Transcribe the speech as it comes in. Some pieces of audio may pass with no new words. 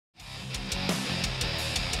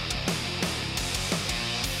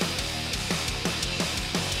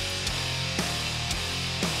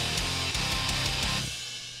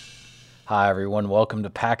Hi, everyone. Welcome to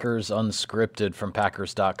Packers Unscripted from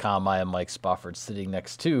Packers.com. I am Mike Spofford, sitting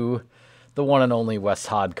next to the one and only Wes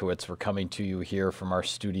Hodkiewicz. We're coming to you here from our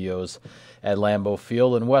studios at Lambeau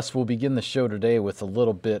Field. And Wes, we'll begin the show today with a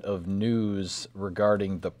little bit of news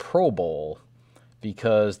regarding the Pro Bowl,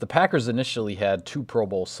 because the Packers initially had two Pro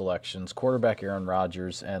Bowl selections, quarterback Aaron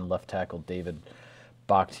Rodgers and left tackle David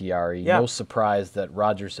Bakhtiari. Yeah. No surprise that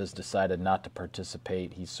Rodgers has decided not to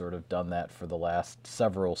participate. He's sort of done that for the last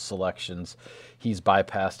several selections. He's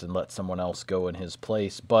bypassed and let someone else go in his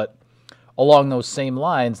place. But along those same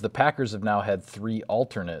lines, the Packers have now had three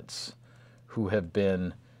alternates who have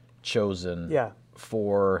been chosen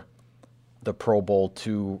for the Pro Bowl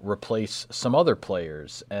to replace some other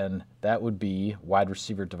players, and that would be wide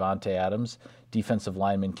receiver Davante Adams, defensive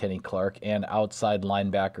lineman Kenny Clark, and outside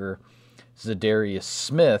linebacker Za'Darius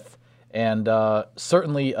Smith. And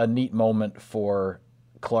certainly a neat moment for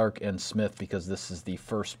Clark and Smith because this is the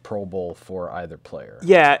first Pro Bowl for either player.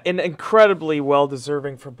 Yeah, and incredibly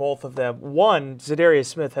well-deserving for both of them. One, Za'Darius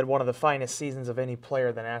Smith had one of the finest seasons of any player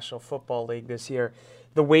in the National Football League this year.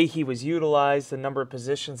 The way he was utilized, the number of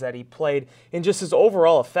positions that he played, and just his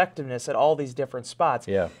overall effectiveness at all these different spots.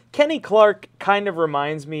 Yeah. Kenny Clark kind of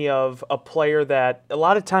reminds me of a player that a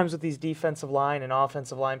lot of times with these defensive line and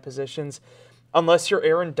offensive line positions, unless you're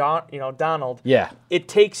Aaron Donald, it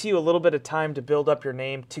takes you a little bit of time to build up your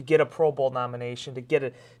name, to get a Pro Bowl nomination, to get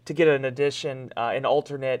an addition, an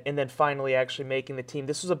alternate, and then finally actually making the team.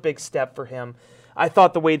 This was a big step for him. I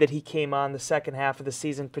thought the way that he came on the second half of the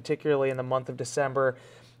season, particularly in the month of December,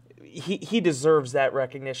 he deserves that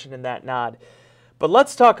recognition and that nod. But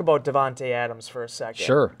let's talk about Davante Adams for a second.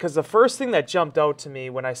 Sure. Because the first thing that jumped out to me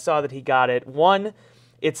when I saw that he got it, one,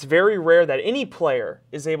 it's very rare that any player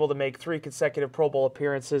is able to make 3 consecutive Pro Bowl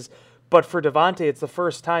appearances. But for Davante, it's the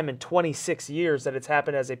first time in 26 years that it's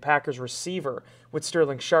happened as a Packers receiver, with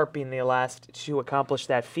Sterling Sharp being the last to accomplish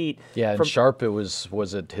that feat. Yeah, and Sharp, it was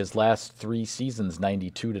it his last 3 seasons,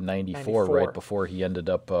 92 to 94, right before he ended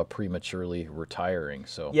up prematurely retiring.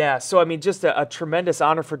 So yeah, so I mean, just a tremendous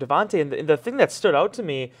honor for Davante. And the thing that stood out to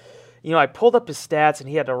me, I pulled up his stats, and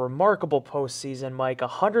he had a remarkable postseason, Mike.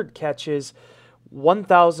 100 catches,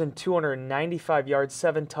 1,295 yards,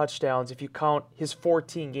 7 touchdowns, if you count his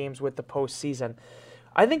 14 games with the postseason.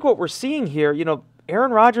 I think what we're seeing here,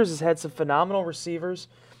 Aaron Rodgers has had some phenomenal receivers.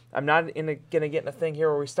 I'm not going to get in a thing here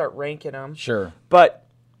where we start ranking them. Sure. But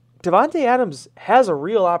Davante Adams has a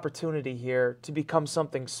real opportunity here to become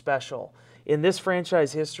something special in this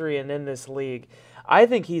franchise history and in this league. I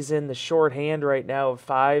think he's in the shorthand right now of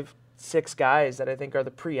 5-6 guys that I think are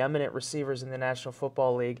the preeminent receivers in the National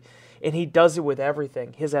Football League. And he does it with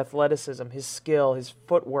everything: his athleticism, his skill, his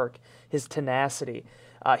footwork, his tenacity.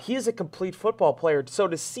 He is a complete football player. So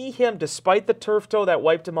to see him, despite the turf toe that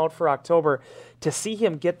wiped him out for October, to see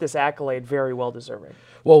him get this accolade, very well deserving.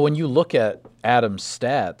 Well, when you look at Adams'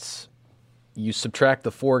 stats, you subtract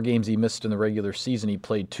the 4 games he missed in the regular season. He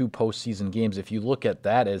played 2 postseason games. If you look at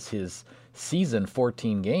that as his season,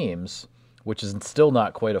 14 games, which is still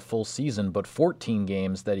not quite a full season, but 14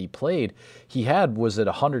 games that he played, was at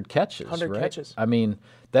 100 catches, 100 right? catches. I mean,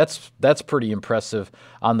 that's pretty impressive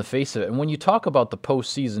on the face of it. And when you talk about the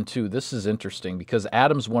postseason, too, this is interesting because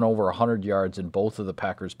Adams went over 100 yards in both of the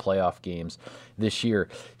Packers' playoff games this year.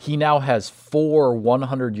 He now has 4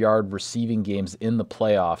 100-yard receiving games in the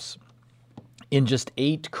playoffs in just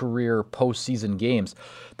 8 career postseason games.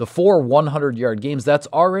 The 4 100-yard games, that's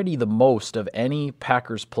already the most of any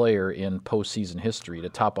Packers player in postseason history to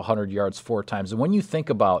top 100 yards 4 times. And when you think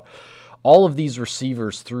about all of these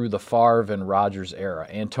receivers through the Favre and Rodgers era,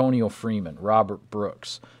 Antonio Freeman, Robert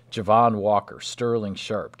Brooks, Javon Walker, Sterling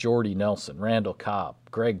Sharp, Jordy Nelson, Randall Cobb,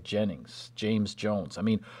 Greg Jennings, James Jones. I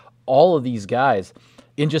mean, all of these guys,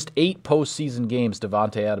 in just 8 postseason games,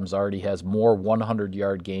 Davante Adams already has more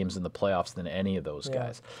 100-yard games in the playoffs than any of those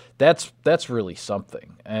guys. That's really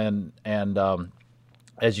something. And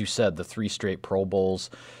as you said, the 3 straight Pro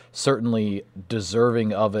Bowls, certainly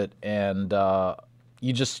deserving of it. And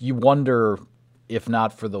you wonder, if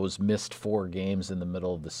not for those missed 4 games in the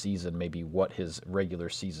middle of the season, maybe what his regular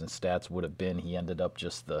season stats would have been. He ended up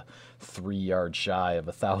just the 3 yards shy of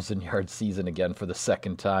a 1,000-yard season again for the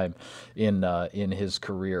second time in his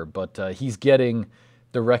career. But he's getting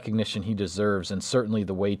the recognition he deserves, and certainly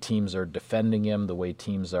the way teams are defending him, the way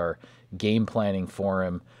teams are game planning for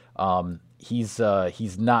him. He's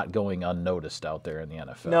not going unnoticed out there in the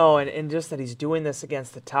NFL. No, and just that he's doing this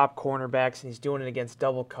against the top cornerbacks, and he's doing it against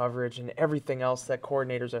double coverage and everything else that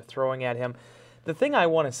coordinators are throwing at him. The thing I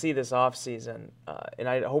want to see this offseason, and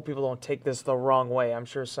I hope people don't take this the wrong way, I'm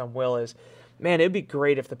sure some will, is, man, it'd be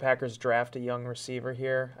great if the Packers draft a young receiver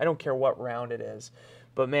here. I don't care what round it is.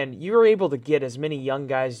 But, man, you're able to get as many young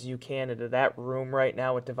guys as you can into that room right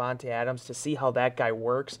now with Davante Adams to see how that guy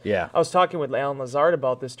works. Yeah. I was talking with Alan Lazard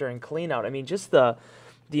about this during cleanout. I mean, just the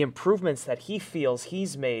improvements that he feels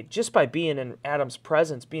he's made just by being in Adams'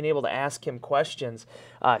 presence, being able to ask him questions,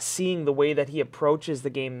 seeing the way that he approaches the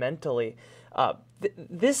game mentally. I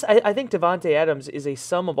think Davante Adams is a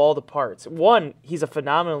sum of all the parts. One, he's a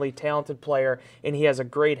phenomenally talented player, and he has a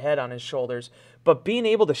great head on his shoulders. But being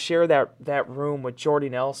able to share that room with Jordy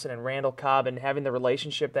Nelson and Randall Cobb and having the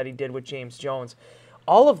relationship that he did with James Jones,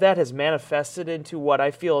 all of that has manifested into what I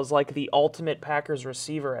feel is like the ultimate Packers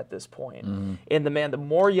receiver at this point. Mm-hmm. And the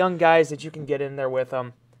more young guys that you can get in there with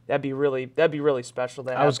them, that'd be really special.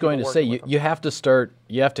 I was going to say you have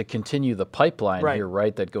to continue the pipeline here,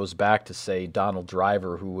 right? That goes back to say Donald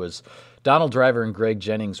Driver and Greg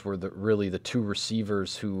Jennings were really the two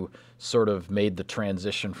receivers who sort of made the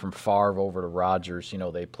transition from Favre over to Rodgers.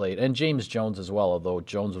 They played, and James Jones as well, although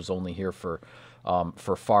Jones was only here for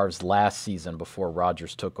Favre's last season before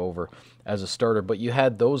Rodgers took over as a starter. But you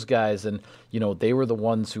had those guys, and they were the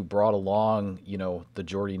ones who brought along the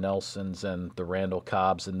Jordy Nelsons and the Randall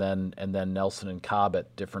Cobbs, and then Nelson and Cobb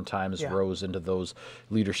at different times rose into those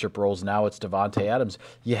leadership roles. Now it's Davante Adams.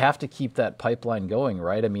 You have to keep that pipeline going,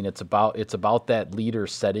 right? I mean, it's about that leader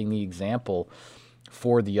setting the example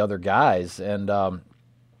for the other guys, and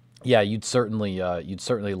you'd certainly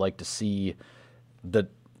like to see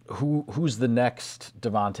who's the next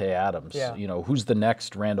Davante Adams? Yeah. Who's the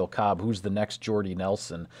next Randall Cobb? Who's the next Jordy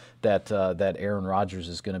Nelson that Aaron Rodgers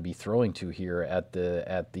is going to be throwing to here at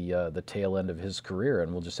the tail end of his career?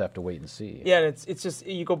 And we'll just have to wait and see. Yeah, and it's just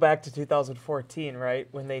you go back to 2014, right,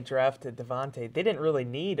 when they drafted Davante. They didn't really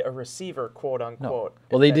need a receiver, quote unquote. No.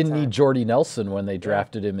 Well, they didn't need Jordy Nelson when they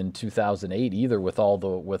drafted him in 2008 either, with all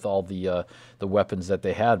the weapons that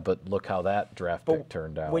they had. But look how that draft pick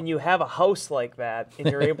turned out. When you have a house like that and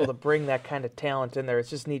you're able to bring that kind of talent in there, it's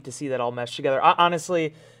just neat to see that all mesh together.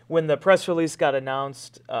 Honestly, when the press release got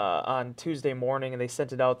announced on Tuesday morning and they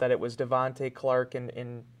sent it out that it was Davante, Clark,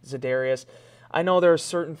 and Za'Darius, I know there are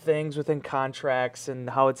certain things within contracts and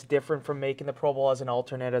how it's different from making the Pro Bowl as an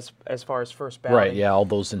alternate as far as first ballot. Right, yeah, all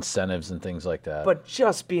those incentives and things like that. But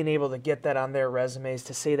just being able to get that on their resumes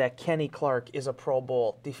to say that Kenny Clark is a Pro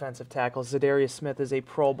Bowl defensive tackle, Za'Darius Smith is a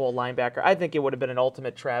Pro Bowl linebacker, I think it would have been an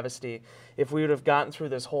ultimate travesty if we would have gotten through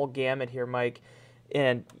this whole gamut here, Mike.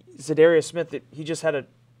 And Za'Darius Smith, he just had a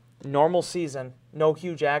normal season, no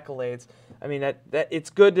huge accolades. I mean, that it's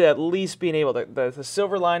good to at least being able to, the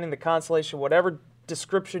silver lining, the consolation, whatever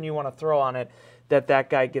description you want to throw on it, that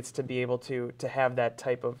guy gets to be able to have that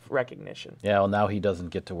type of recognition. Yeah, well, now he doesn't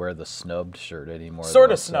get to wear the snubbed shirt anymore.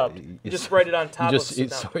 Sort of snubbed. Just write it on top of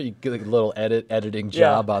snubbed. So you get a little editing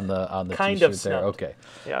job on the kind t-shirt of snubbed. there. Okay.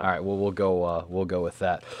 Yeah. All right. Well, we'll go with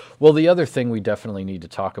that. Well, the other thing we definitely need to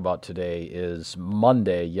talk about today is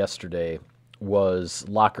yesterday was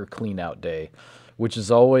locker cleanout day, which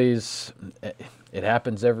is always, it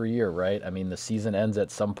happens every year, right? I mean, the season ends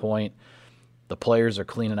at some point. The players are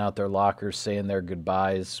cleaning out their lockers, saying their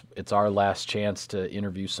goodbyes. It's our last chance to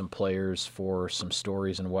interview some players for some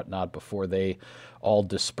stories and whatnot before they all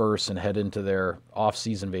disperse and head into their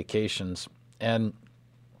off-season vacations. And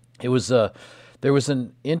there was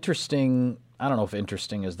an interesting, I don't know if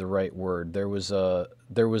interesting is the right word. There was a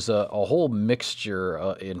whole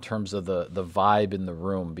mixture in terms of the vibe in the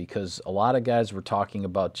room, because a lot of guys were talking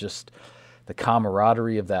about just the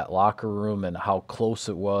camaraderie of that locker room and how close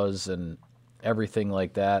it was and everything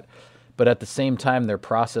like that. But at the same time, they're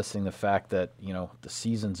processing the fact that, the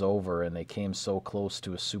season's over and they came so close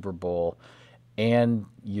to a Super Bowl, and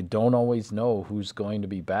you don't always know who's going to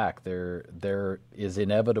be back. There is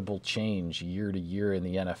inevitable change year to year in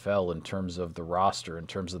the NFL in terms of the roster, in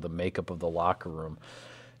terms of the makeup of the locker room.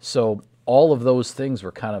 So all of those things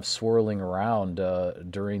were kind of swirling around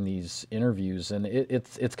during these interviews, and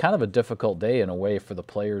it's kind of a difficult day in a way for the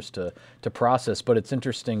players to process. But it's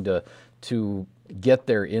interesting to get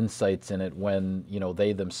their insights in it when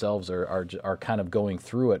they themselves are kind of going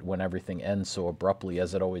through it when everything ends so abruptly,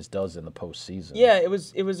 as it always does in the postseason. Yeah, it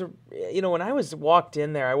was when I walked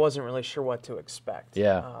in there, I wasn't really sure what to expect.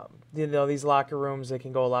 Yeah, these locker rooms, they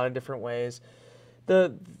can go a lot of different ways.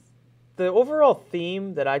 The overall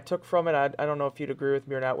theme that I took from it, I don't know if you'd agree with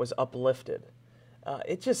me or not, was uplifted.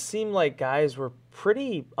 It just seemed like guys were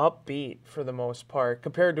pretty upbeat for the most part,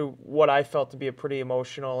 compared to what I felt to be a pretty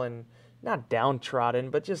emotional and not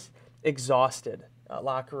downtrodden, but just exhausted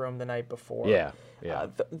locker room the night before. Yeah.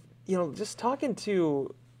 Just talking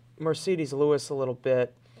to Mercedes Lewis a little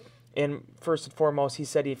bit, and first and foremost, he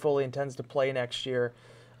said he fully intends to play next year.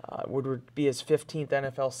 Would be his 15th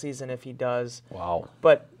NFL season if he does. Wow.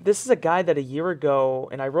 But this is a guy that a year ago,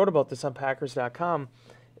 and I wrote about this on Packers.com,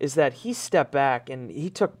 is that he stepped back and he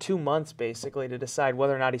took 2 months basically to decide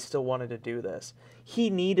whether or not he still wanted to do this. He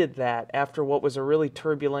needed that after what was a really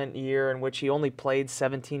turbulent year in which he only played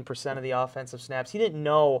 17% of the offensive snaps. He didn't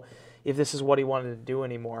know if this is what he wanted to do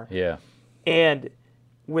anymore. Yeah. And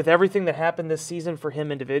with everything that happened this season for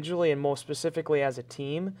him individually and most specifically as a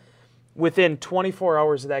team, within 24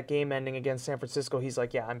 hours of that game ending against San Francisco, he's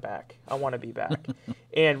like, yeah, I'm back. I want to be back.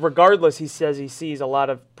 And regardless, he says he sees a lot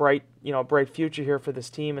of bright future here for this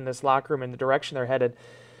team and this locker room and the direction they're headed.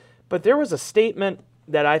 But there was a statement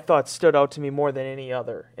that I thought stood out to me more than any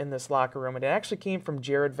other in this locker room, and it actually came from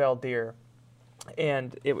Jared Valdir.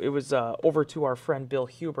 And it was over to our friend Bill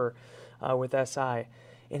Huber with SI.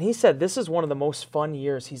 And he said this is one of the most fun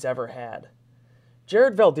years he's ever had.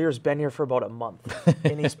 Jared Valdir's been here for about a month,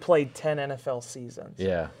 and he's played 10 NFL seasons.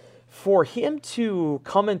 Yeah. For him to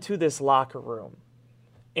come into this locker room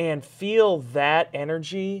and feel that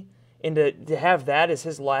energy and to have that as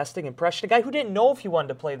his lasting impression, a guy who didn't know if he wanted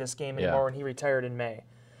to play this game anymore when he retired in May,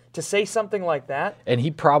 to say something like that. And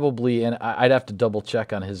he probably, and I'd have to double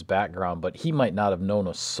check on his background, but he might not have known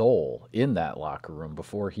a soul in that locker room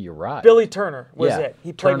before he arrived. Billy Turner was it.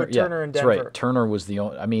 He played with Turner in Denver. That's right. Turner was the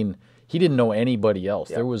only, I mean, he didn't know anybody else.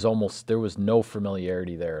 Yeah. There was no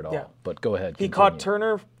familiarity there at all. Yeah. But go ahead. He caught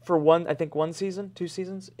Turner for one season, 2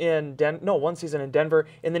 seasons in 1 season in Denver,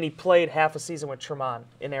 and then he played half a season with Tremont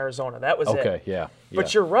in Arizona. That was it. Okay, yeah.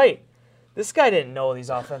 But you're right. This guy didn't know these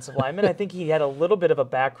offensive linemen. I think he had a little bit of a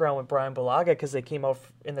background with Brian Bulaga because they came out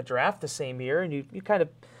in the draft the same year, and you kind of,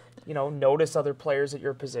 notice other players at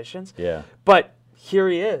your positions. Yeah. But here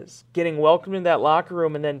he is, getting welcomed in that locker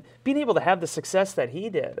room and then being able to have the success that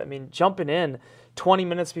he did. I mean, jumping in 20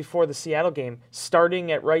 minutes before the Seattle game,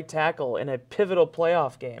 starting at right tackle in a pivotal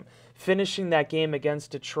playoff game, finishing that game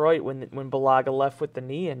against Detroit when Bulaga left with the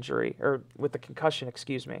knee injury, or with the concussion,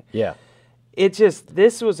 excuse me. Yeah.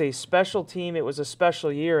 This was a special team. It was a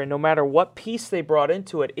special year, and no matter what piece they brought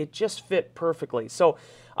into it, it just fit perfectly. So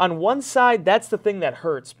on one side, that's the thing that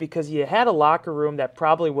hurts because you had a locker room that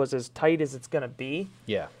probably was as tight as it's going to be.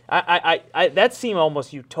 Yeah. That seemed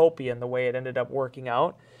almost utopian the way it ended up working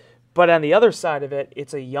out. But on the other side of it,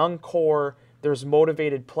 it's a young core. There's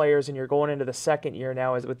motivated players, and you're going into the second year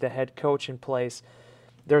now with the head coach in place.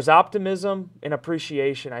 There's optimism and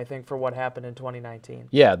appreciation, I think, for what happened in 2019.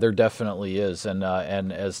 Yeah, there definitely is, and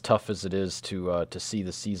as tough as it is to see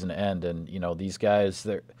the season end, and these guys,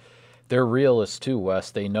 they're realists too,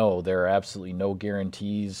 Wes. They know there are absolutely no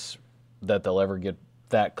guarantees that they'll ever get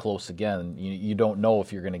that close again. You don't know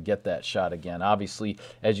if you're going to get that shot again. Obviously,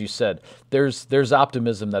 as you said, there's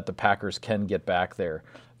optimism that the Packers can get back there,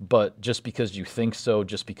 but just because you think so,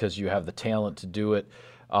 just because you have the talent to do it.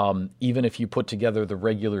 Even if you put together the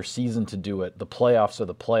regular season to do it, the playoffs are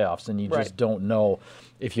the playoffs, and you just don't know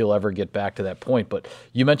if you'll ever get back to that point. But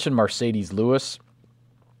you mentioned Marcedes Lewis.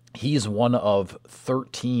 He's one of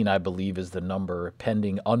 13, I believe, is the number,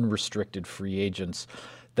 pending unrestricted free agents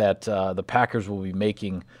that the Packers will be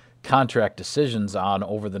making contract decisions on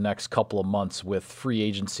over the next couple of months, with free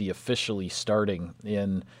agency officially starting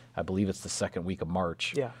in, I believe it's the second week of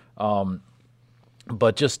March. Yeah.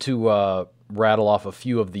 But just to rattle off a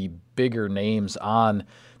few of the bigger names on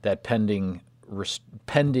that pending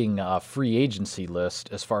free agency list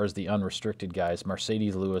as far as the unrestricted guys: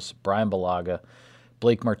 Marcedes Lewis, Brian Bulaga,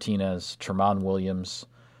 Blake Martinez, Tremont Williams,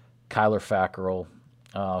 Kyler Fackrell,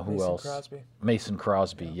 who else? Crosby. Mason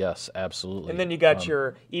Crosby, yes, absolutely. And then you got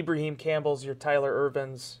your Ibrahim Campbells, your Tyler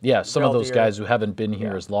Irvins. Yeah, some of those guys who haven't been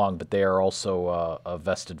here as long, but they are also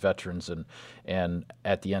vested veterans and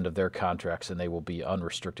at the end of their contracts, and they will be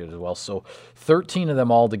unrestricted as well. So 13 of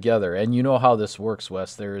them all together. And you know how this works,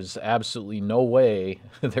 Wes. There is absolutely no way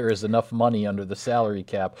there is enough money under the salary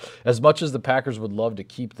cap. As much as the Packers would love to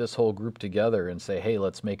keep this whole group together and say, hey,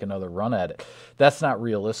 let's make another run at it, that's not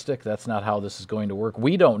realistic. That's not how this is going to work.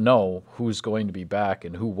 We don't know who's going to be back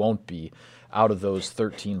and who won't be out of those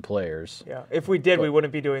 13 players. Yeah, if we did, we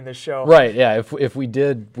wouldn't be doing this show. Right, yeah. If we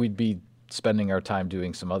did, we'd be spending our time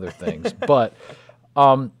doing some other things. But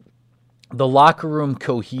the locker room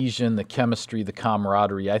cohesion, the chemistry, the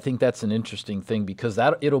camaraderie, I think that's an interesting thing, because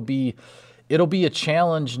it'll be a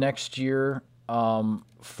challenge next year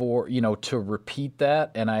for to repeat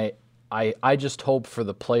that. And I just hope, for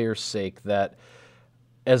the players' sake, that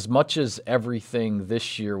as much as everything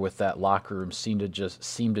this year with that locker room seemed to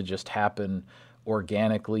just happen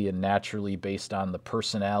organically and naturally based on the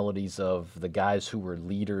personalities of the guys who were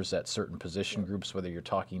leaders at certain position groups, whether you're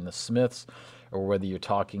talking the Smiths or whether you're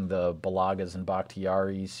talking the Balagas and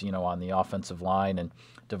Bakhtiaris, you know, on the offensive line, and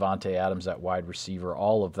Davante Adams at wide receiver,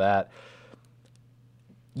 all of that,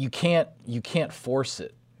 you can't force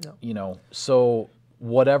it. No. You know, so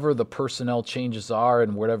whatever the personnel changes are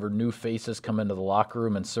and whatever new faces come into the locker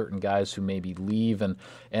room and certain guys who maybe leave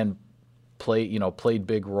and play, you know, played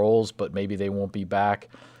big roles, but maybe they won't be back.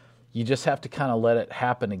 You just have to kind of let it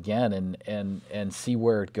happen again and see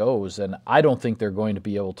where it goes. And I don't think they're going to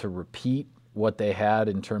be able to repeat what they had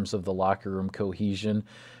in terms of the locker room cohesion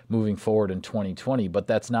moving forward in 2020. But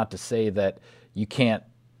that's not to say that you can't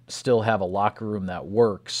still have a locker room that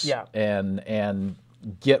works. Yeah. And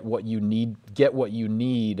get what you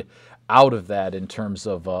need out of that in terms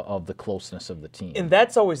of the closeness of the team. And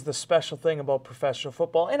that's always the special thing about professional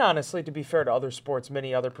football, and honestly, to be fair to other sports,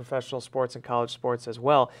 many other professional sports and college sports as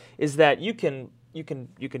well, is that you can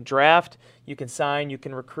draft, you can sign, you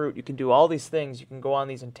can recruit, you can do all these things, you can go on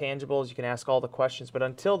these intangibles, you can ask all the questions, but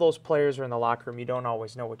until those players are in the locker room, you don't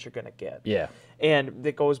always know what you're going to get. Yeah. And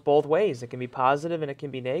it goes both ways. It can be positive and it can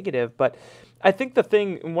be negative. But I think the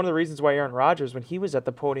thing, and one of the reasons why Aaron Rodgers, when he was at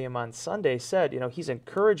the podium on Sunday, said, you know, he's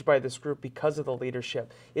encouraged by this group because of the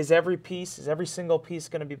leadership. Is every single piece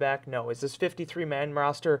going to be back? No. Is this 53-man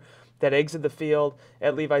roster that exited the field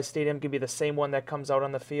at Levi's Stadium going to be the same one that comes out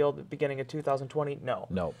on the field at the beginning of 2020? No.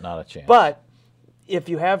 No, not a chance. But if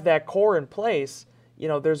you have that core in place, you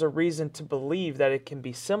know, there's a reason to believe that it can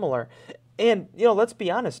be similar. And, you know, let's be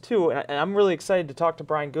honest, too, and I'm really excited to talk to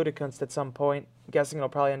Brian Gutekunst at some point. I'm guessing it'll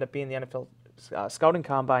probably end up being the NFL Scouting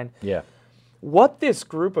Combine. Yeah. What this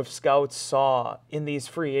group of scouts saw in these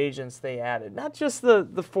free agents they added, not just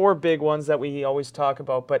the four big ones that we always talk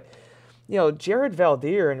about, but, you know, Jared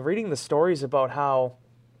Valdir, and reading the stories about how,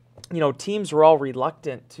 you know, teams were all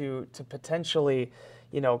reluctant to potentially,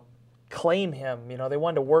 you know, claim him. You know, they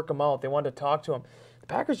wanted to work him out. They wanted to talk to him. The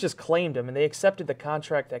Packers just claimed him, and they accepted the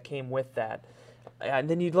contract that came with that. And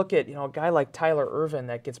then you look at, you know, a guy like Tyler Ervin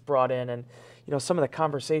that gets brought in, and, you know, some of the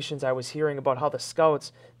conversations I was hearing about how the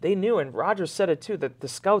scouts, they knew, and Rodgers said it too, that the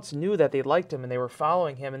scouts knew that they liked him and they were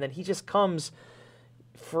following him, and then he just comes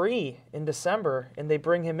free in December, and they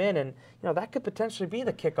bring him in, and, you know, that could potentially be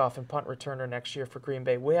the kickoff and punt returner next year for Green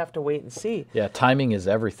Bay. We have to wait and see. Yeah, timing is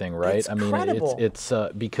everything, right? It's incredible. It's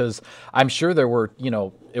because I'm sure there were, you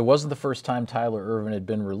know, it wasn't the first time Tyler Ervin had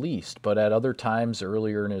been released, but at other times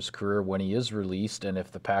earlier in his career when he is released, and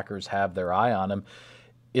if the Packers have their eye on him,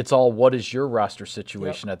 it's all, what is your roster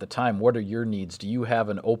situation at the time? What are your needs? Do you have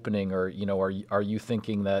an opening, or, you know, are you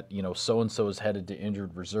thinking that, you know, so-and-so is headed to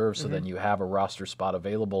injured reserve, so then you have a roster spot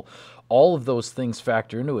available? All of those things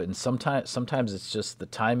factor into it, and sometimes it's just the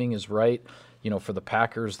timing is right. You know, for the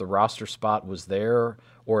Packers, the roster spot was there,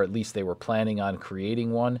 or at least they were planning on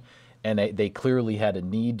creating one, and they clearly had a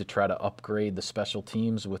need to try to upgrade the special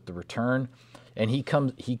teams with the return. And he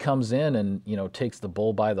comes in and, you know, takes the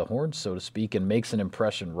bull by the horns, so to speak, and makes an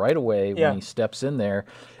impression right away when he steps in there.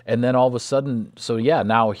 And then all of a sudden, so yeah,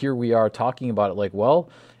 now here we are talking about it like, well,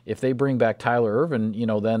 if they bring back Tyler Ervin, you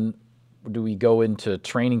know, then do we go into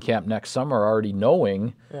training camp next summer already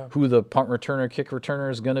knowing who the punt returner, kick returner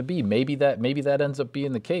is going to be? Maybe that ends up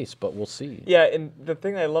being the case, but we'll see. Yeah, and the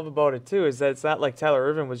thing I love about it too is that it's not like Tyler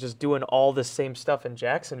Ervin was just doing all the same stuff in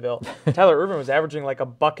Jacksonville. Tyler Ervin was averaging like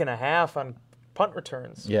 $1.50 on punt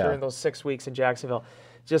returns during those 6 weeks in Jacksonville.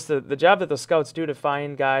 Just the job that the scouts do to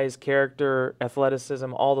find guys, character,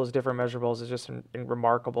 athleticism, all those different measurables is just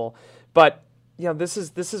remarkable. But, you know, this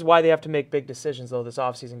is why they have to make big decisions, though, this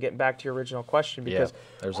offseason, getting back to your original question, because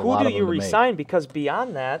who do you re-sign? Because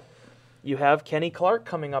beyond that, you have Kenny Clark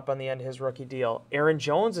coming up on the end of his rookie deal. Aaron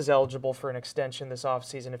Jones is eligible for an extension this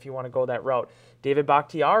offseason if you want to go that route. David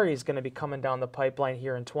Bakhtiari is going to be coming down the pipeline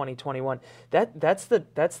here in 2021. That's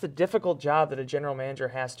the difficult job that a general manager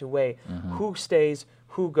has to weigh. Who stays,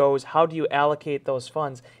 who goes, how do you allocate those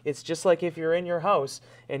funds? It's just like if you're in your house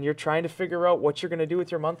and you're trying to figure out what you're going to do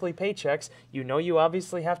with your monthly paychecks. You know you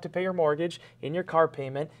obviously have to pay your mortgage, and your car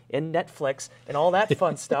payment, and Netflix, and all that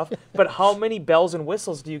fun stuff. But how many bells and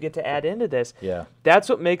whistles do you get to add into this? Yeah. That's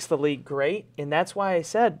what makes the league great, and that's why I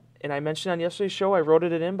said, and I mentioned on yesterday's show, I wrote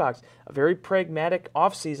it in Inbox, a very pragmatic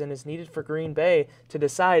offseason is needed for Green Bay to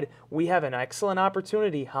decide we have an excellent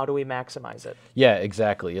opportunity. How do we maximize it? Yeah,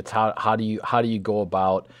 exactly. It's how do you go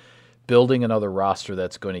about building another roster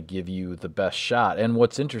that's going to give you the best shot? And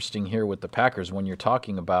what's interesting here with the Packers, when you're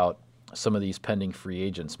talking about some of these pending free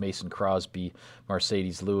agents, Mason Crosby,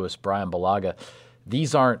 Mercedes Lewis, Brian Bulaga,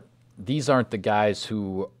 these aren't the guys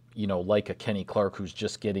who, you know, like a Kenny Clark who's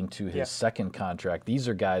just getting to his second contract. These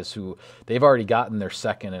are guys who they've already gotten their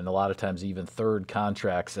second and a lot of times even third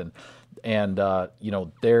contracts, and you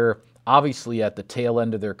know, they're obviously at the tail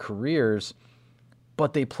end of their careers,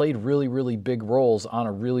 but they played really, really big roles on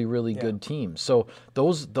a really, really good team. So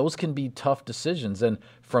those can be tough decisions. And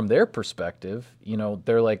from their perspective, you know,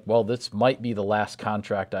 they're like, well, this might be the last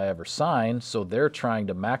contract I ever sign. So they're trying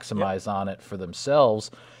to maximize on it for themselves.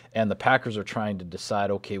 And the Packers are trying to decide,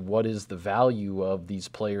 okay, what is the value of these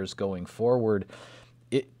players going forward?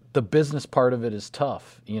 The business part of it is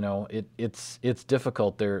tough. You know, it's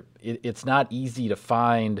difficult. It's not easy to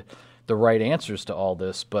find the right answers to all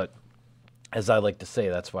this, but as I like to say,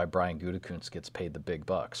 that's why Brian Gutekunst gets paid the big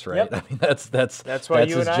bucks, right? Yep. I mean, that's why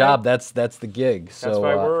his job. That's the gig. That's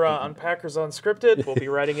why we're on Packers Unscripted. We'll be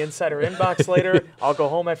writing Insider Inbox later. I'll go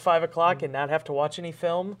home at 5 o'clock and not have to watch any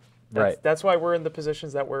film. That's why we're in the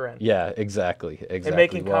positions that we're in. Yeah, exactly. And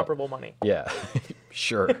making comparable money. Yeah,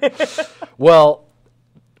 sure. Well,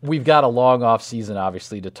 we've got a long off season,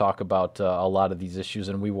 obviously, to talk about a lot of these issues,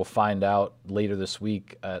 and we will find out later this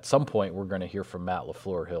week. At some point, we're going to hear from Matt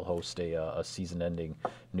LaFleur. He'll host a season-ending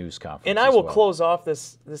news conference. And I will close off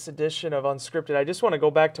this edition of Unscripted. I just want to go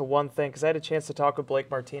back to one thing, because I had a chance to talk with Blake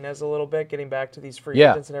Martinez a little bit, getting back to these free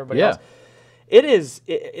agents and everybody else. It is,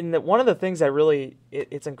 one of the things that really,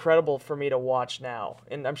 it's incredible for me to watch now,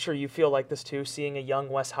 and I'm sure you feel like this too, seeing a young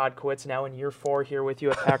Wes Hodkiewicz now in year 4 here with you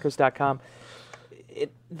at Packers.com.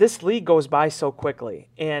 This league goes by so quickly,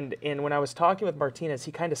 and when I was talking with Martinez,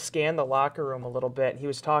 he kind of scanned the locker room a little bit. He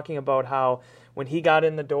was talking about how when he got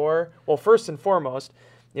in the door, well, first and foremost,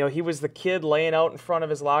 you know, he was the kid laying out in front of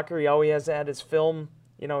his locker. He always had his film,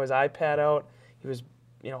 you know, his iPad out. He was,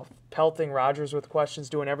 you know, pelting Rodgers with questions,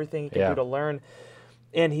 doing everything he could do to learn.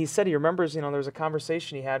 And he said he remembers, you know, there was a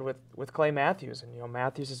conversation he had with Clay Matthews, and, you know,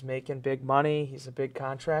 Matthews is making big money. He's a big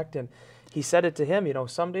contract, and he said it to him, you know,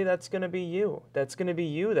 someday that's going to be you. That's going to be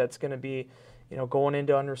you. That's going to be, you know, going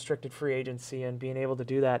into unrestricted free agency and being able to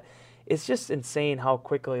do that. It's just insane how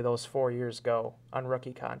quickly those 4 years go on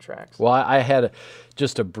rookie contracts. Well, I had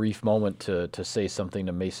just a brief moment to say something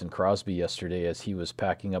to Mason Crosby yesterday as he was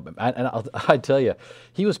packing up. And I tell you,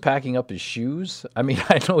 he was packing up his shoes. I mean,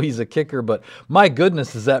 I know he's a kicker, but my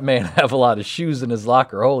goodness, does that man have a lot of shoes in his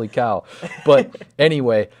locker? Holy cow. But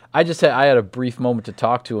anyway, I had a brief moment to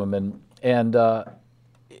talk to him, and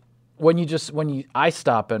I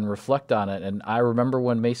stop and reflect on it, and I remember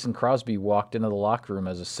when Mason Crosby walked into the locker room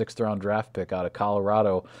as a 6th-round draft pick out of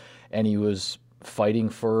Colorado, and he was fighting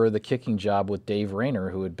for the kicking job with Dave Rayner,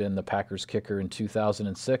 who had been the Packers kicker in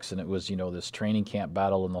 2006, and it was, you know, this training camp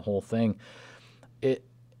battle and the whole thing. I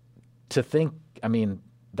mean,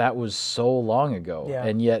 that was so long ago,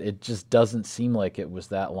 and yet it just doesn't seem like it was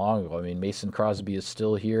that long ago. I mean, Mason Crosby is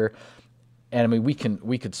still here. And I mean,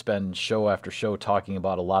 we could spend show after show talking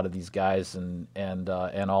about a lot of these guys and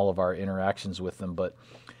all of our interactions with them, but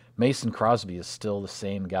Mason Crosby is still the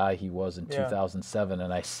same guy he was in 2007,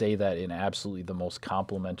 and I say that in absolutely the most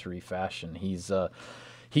complimentary fashion. He's a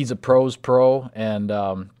pro's pro, and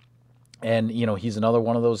you know, he's another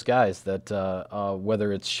one of those guys that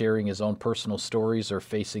whether it's sharing his own personal stories or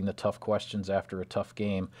facing the tough questions after a tough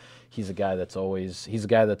game, he's a guy that's always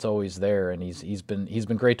there, and he's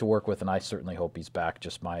been great to work with, and I certainly hope he's back.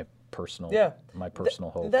 Just my personal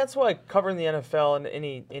hope. That's why covering the NFL and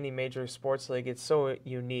any major sports league, it's so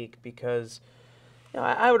unique because, you know,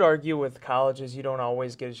 I would argue with colleges you don't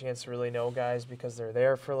always get a chance to really know guys because they're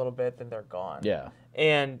there for a little bit, then they're gone. Yeah.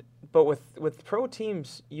 But with pro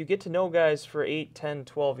teams, you get to know guys for 8, 10,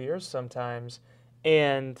 12 years sometimes,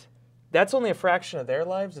 and that's only a fraction of their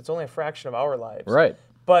lives. It's only a fraction of our lives. Right.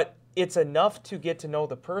 But it's enough to get to know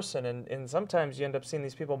the person, and sometimes you end up seeing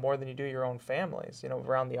these people more than you do your own families, you know,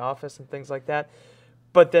 around the office and things like that.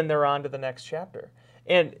 But then they're on to the next chapter.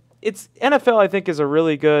 And it's NFL, I think, is a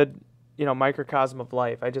really good, you know, microcosm of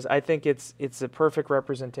life. I think it's a perfect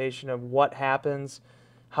representation of what happens,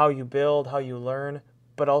 how you build, how you learn,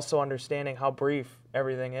 but also understanding how brief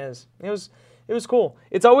everything is. It was cool.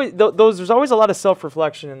 It's always there's always a lot of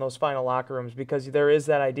self-reflection in those final locker rooms because there is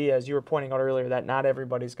that idea, as you were pointing out earlier, that not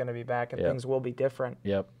everybody's going to be back and things will be different.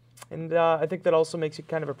 Yep. And I think that also makes you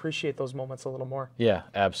kind of appreciate those moments a little more. Yeah,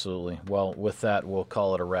 absolutely. Well, with that, we'll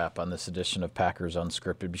call it a wrap on this edition of Packers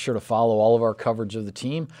Unscripted. Be sure to follow all of our coverage of the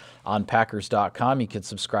team on Packers.com. You can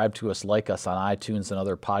subscribe to us, like us on iTunes and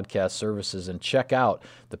other podcast services, and check out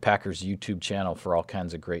the Packers YouTube channel for all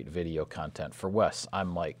kinds of great video content. For Wes, I'm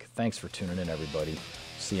Mike. Thanks for tuning in, everybody.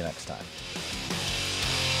 See you next time.